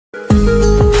Zombie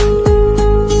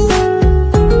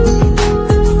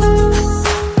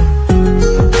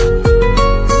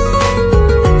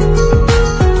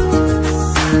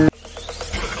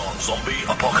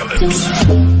apocalypse.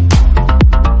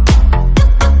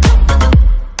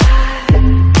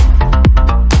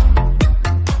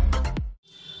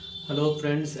 Hello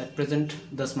friends, at present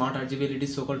the smart RGB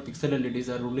LEDs, so-called pixel LEDs,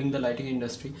 are ruling the lighting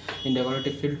industry in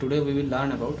decorative field. Today we will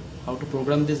learn about how to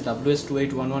program this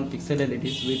WS2811 pixel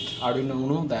LEDs with Arduino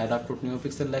Uno, the Adafruit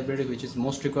Neopixel library, which is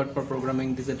most required for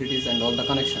programming these LEDs and all the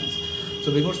connections.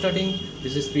 So before starting,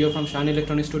 this is Priya from Shine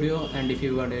Electronic Studio, and if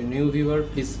you are a new viewer,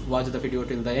 please watch the video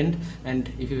till the end,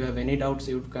 and if you have any doubts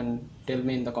you can tell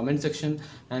me in the comment section,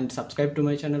 and subscribe to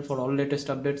my channel for all latest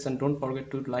updates, and don't forget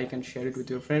to like and share it with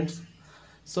your friends.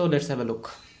 So let's have a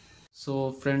look.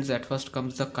 So friends, at first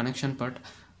comes the connection part.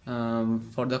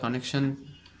 For the connection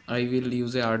I will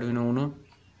use a Arduino Uno,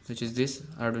 which is this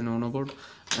Arduino Uno board,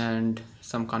 and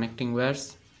some connecting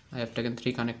wires. I have taken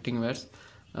 3 connecting wires,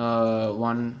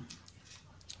 one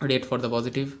red for the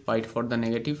positive, white for the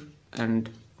negative, and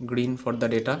green for the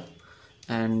data.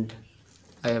 And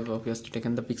I have obviously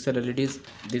taken the pixel LEDs.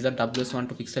 These are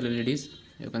WS12 pixel LEDs,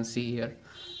 you can see here,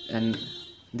 and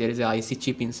there is a IC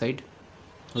chip inside,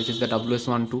 which is the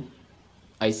WS12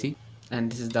 IC,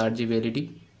 and this is the RGB LED.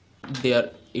 There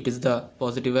it is the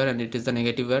positive wire and it is the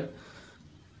negative wire,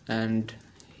 and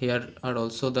here are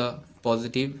also the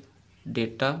positive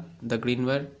data, the green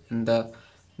wire, and the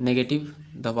negative,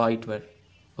 the white wire.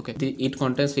 Okay, it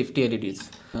contains 50 LEDs.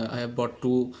 I have bought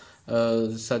 2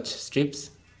 such strips,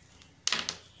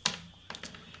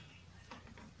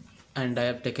 and I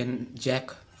have taken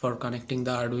jack for connecting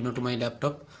the Arduino to my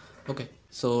laptop. Okay,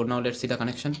 so now let's see the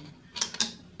connection.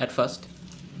 At first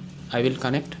I will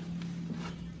connect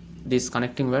these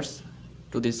connecting wires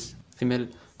to this female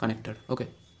connector. Okay,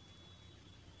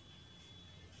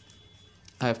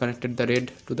 I have connected the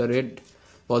red to the red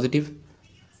positive,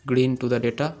 green to the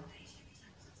data,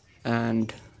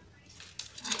 and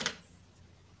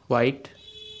white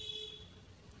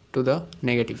to the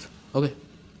negative. Okay,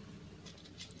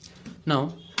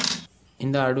 now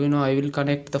in the Arduino I will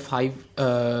connect the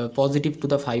positive to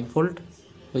the 5V,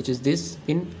 which is this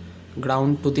pin,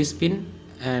 ground to this pin,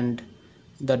 and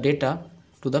the data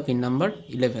to the pin number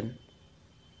 11.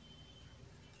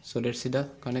 So let's see the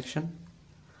connection.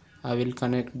 I will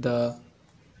connect the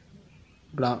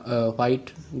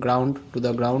white ground to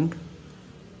the ground,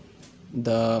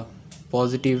 the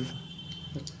positive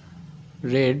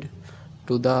red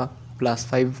to the plus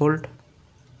 5V,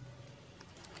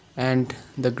 and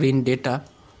the green data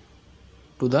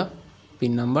to the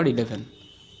pin number 11.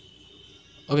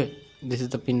 Okay, this is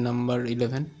the pin number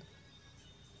 11.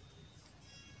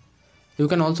 You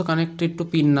can also connect it to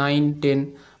pin 9,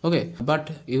 10. Okay,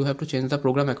 but you have to change the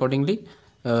program accordingly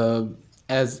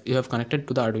as you have connected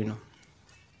to the Arduino.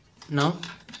 Now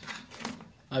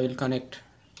I will connect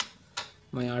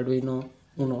my Arduino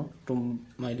Uno to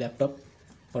my laptop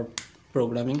for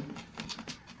programming.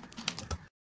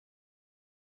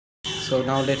 So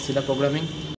now let's see the programming.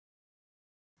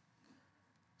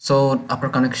 So after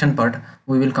connection part,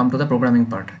 we will come to the programming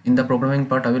part. In the programming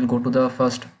part, I will go to the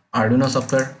first Arduino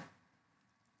software.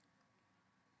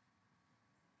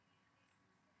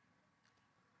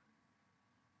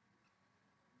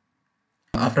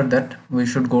 After that, we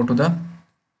should go to the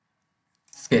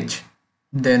sketch.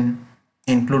 Then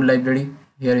include library.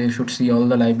 Here you should see all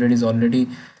the libraries already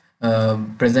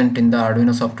present in the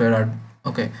Arduino software.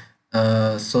 Okay.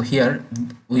 So here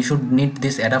we should need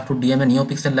this Adafruit DM and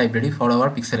Neopixel library for our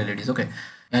pixel LEDs. Okay,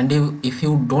 and if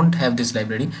you don't have this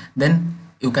library, then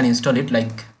you can install it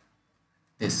like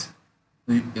this.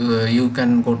 You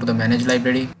can go to the manage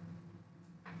library.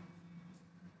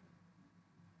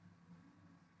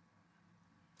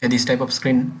 Okay, this type of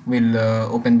screen will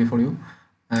open before you,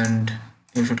 and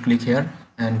you should click here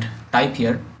and type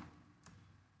here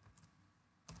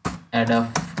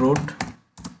Adafruit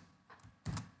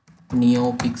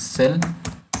Neopixel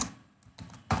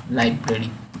library.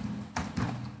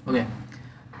 Okay,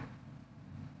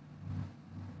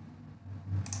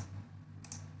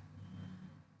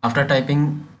 after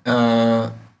typing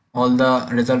all the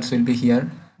results will be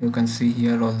here. You can see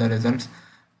here all the results,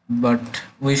 but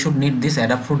we should need this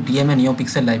Adafruit DM and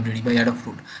Neopixel library by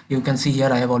Adafruit. You can see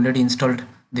here I have already installed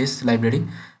this library.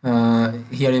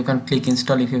 Here you can click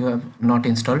install if you have not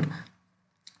installed.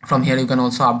 From here you can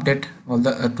also update all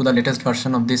the to the latest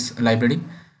version of this library.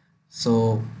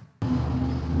 So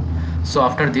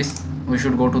after this we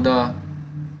should go to the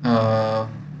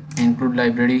include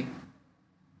library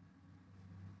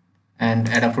and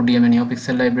Adafruit DM and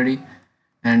Neopixel library,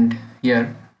 and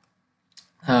here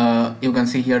You can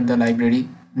see here the library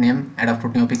name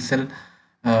Adafruit Neopixel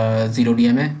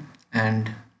 0DMA,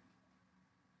 and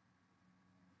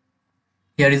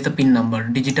here is the pin number,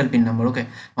 digital pin number. Okay,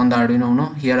 on the Arduino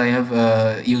Uno, here I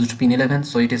have used pin 11,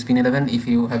 so it is pin 11. If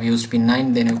you have used pin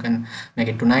 9, then you can make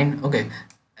it to 9. Okay,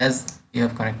 as you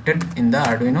have connected in the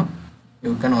Arduino,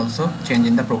 you can also change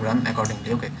in the program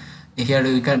accordingly. Okay, here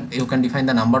you can define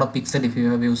the number of pixels. If you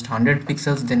have used 100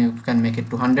 pixels, then you can make it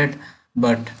to 100,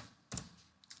 but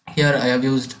here I have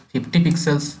used 50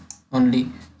 pixels only,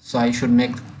 so I should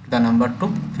make the number to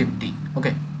 50.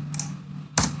 Okay,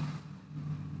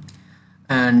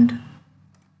 and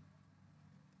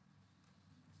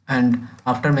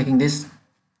after making this,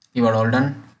 you are all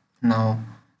done. Now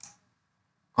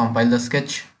compile the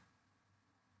sketch.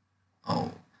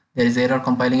 Oh, there is error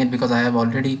compiling it because I have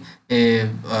already a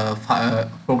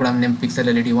program named Pixel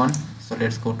LED1. So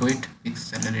let's go to it,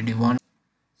 Pixel LED1.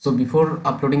 So before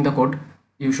uploading the code,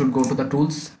 you should go to the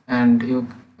tools, and you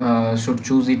should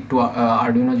choose it to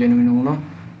Arduino Genuino Uno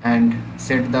and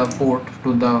set the port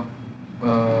to the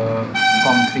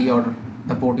COM3 or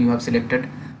the port you have selected.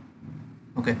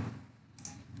 Okay,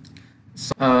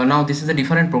 so now this is a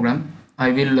different program.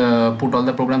 I will put all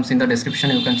the programs in the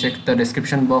description. You can check the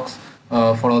description box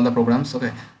for all the programs.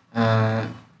 Okay,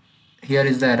 here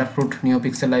is the Adafruit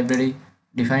Neopixel library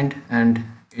defined, and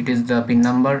it is the pin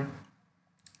number,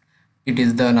 it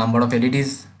is the number of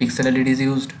LEDs, pixel LEDs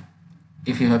used.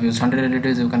 If you have used 100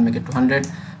 LEDs, you can make it to 100,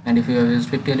 and if you have used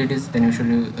 50 LEDs, then you should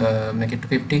make it to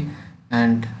 50.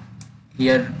 And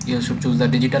here you should choose the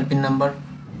digital pin number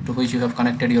to which you have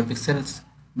connected your pixels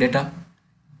data,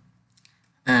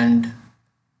 and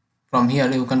from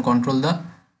here you can control the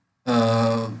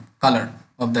color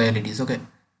of the LEDs. Okay,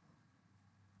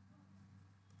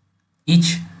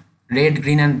 each red,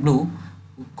 green and blue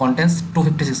contains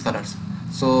 256 colors,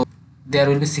 so there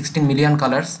will be 16 million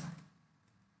colors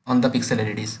on the pixel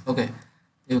LEDs. Okay,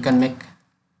 you can make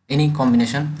any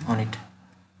combination on it.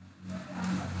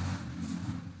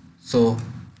 So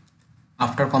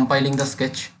after compiling the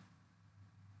sketch,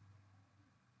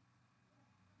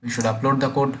 we should upload the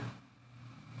code,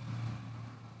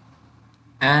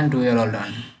 and we are all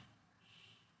done.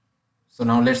 So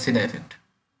now let's see the effect.